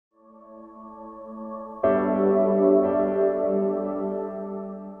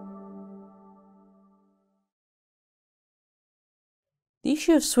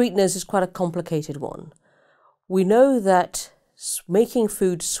issue of sweeteners is quite a complicated one. We know that making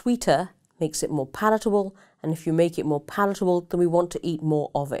food sweeter makes it more palatable, and if you make it more palatable, then we want to eat more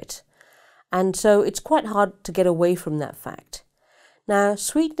of it. And so it's quite hard to get away from that fact. Now,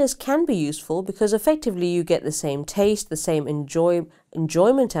 sweeteners can be useful because effectively you get the same taste, the same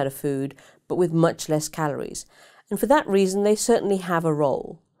enjoyment out of food, but with much less calories. And for that reason, they certainly have a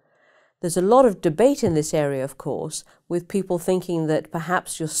role. There's a lot of debate in this area, of course, with people thinking that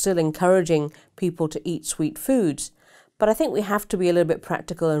perhaps you're still encouraging people to eat sweet foods. But I think we have to be a little bit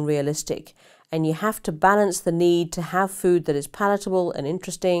practical and realistic, and you have to balance the need to have food that is palatable and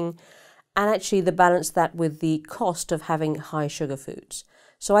interesting, and actually the balance that with the cost of having high sugar foods.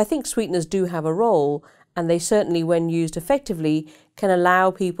 So I think sweeteners do have a role, and they certainly, when used effectively, can allow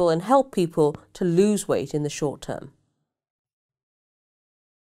people and help people to lose weight in the short term.